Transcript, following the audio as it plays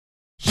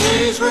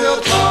She's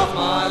real tough,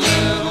 my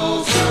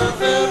little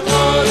surfing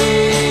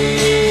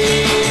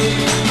Woodie.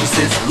 She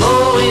sits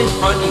low in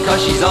front because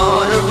she's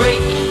on a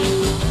rake.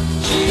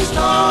 She's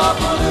tough,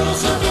 my little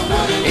surfing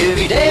Woodie.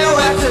 Every day I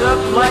wax it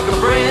up like a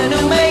brand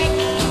new mate.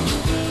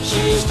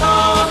 She's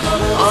tough, my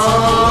little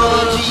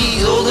Oh,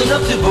 she's old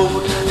enough to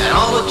boat, and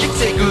all the chicks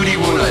say goody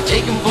when I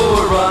take 'em for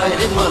a ride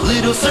in my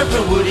little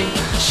surfing Woodie.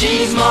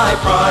 She's my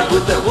pride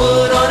with that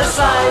wood on her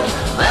side.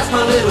 That's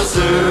my little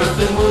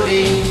surfing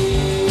Woodie.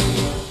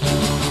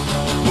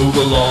 Move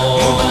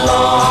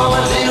along,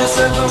 my little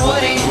surfing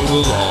Woodie.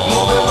 move along,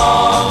 Move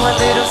along, my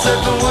little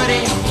surfing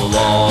Woodie. move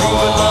along.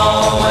 Move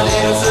along, my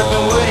little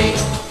surfing Woodie.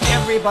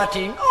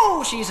 Everybody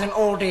knows she's an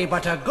oldie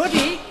but a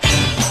goodie.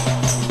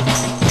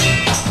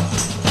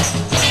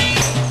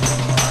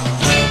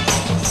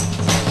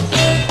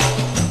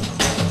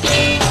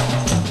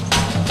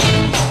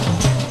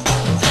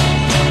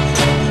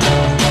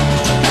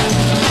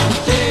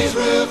 She's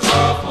real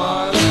tough,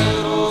 my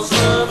little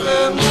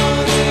surfing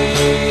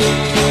Woodie.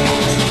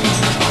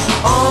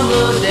 On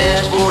the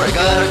dashboard I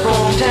got a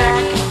chrome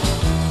tack.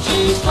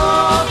 She's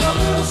tough, my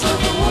little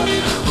surfing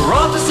Woodie. We're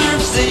off to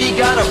Surf City,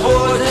 got a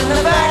board in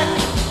the back.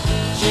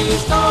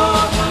 She's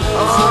tough, my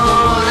little Oh,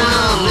 surfing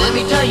now let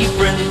me tell you,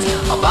 friends,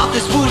 about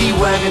this Woodie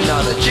wagon.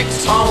 Now the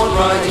chicks all on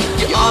riding,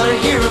 you ought to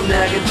hear 'em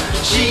nagging.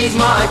 She's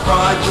my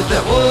pride with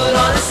that wood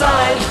on her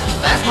side.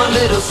 That's my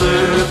little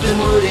surfing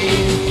Woodie.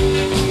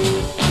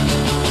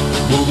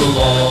 Move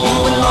along,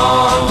 Move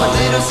along, my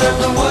little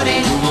surfing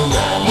Woodie.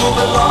 Move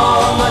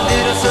along, my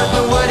little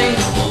surfing Woodie.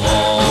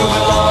 Move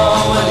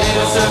along, my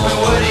little surfing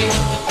Woodie.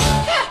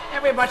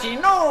 Everybody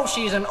knows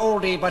she's an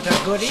oldie but a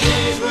goodie.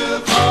 she's real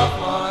tough,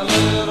 my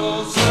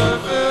little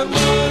surfing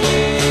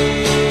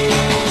Woodie.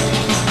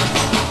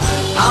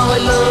 How I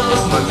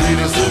love my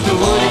little surfing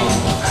Woodie.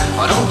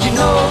 Oh, don't you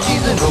know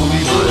she's an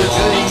oldie but a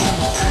goodie?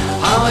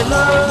 How I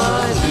love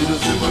my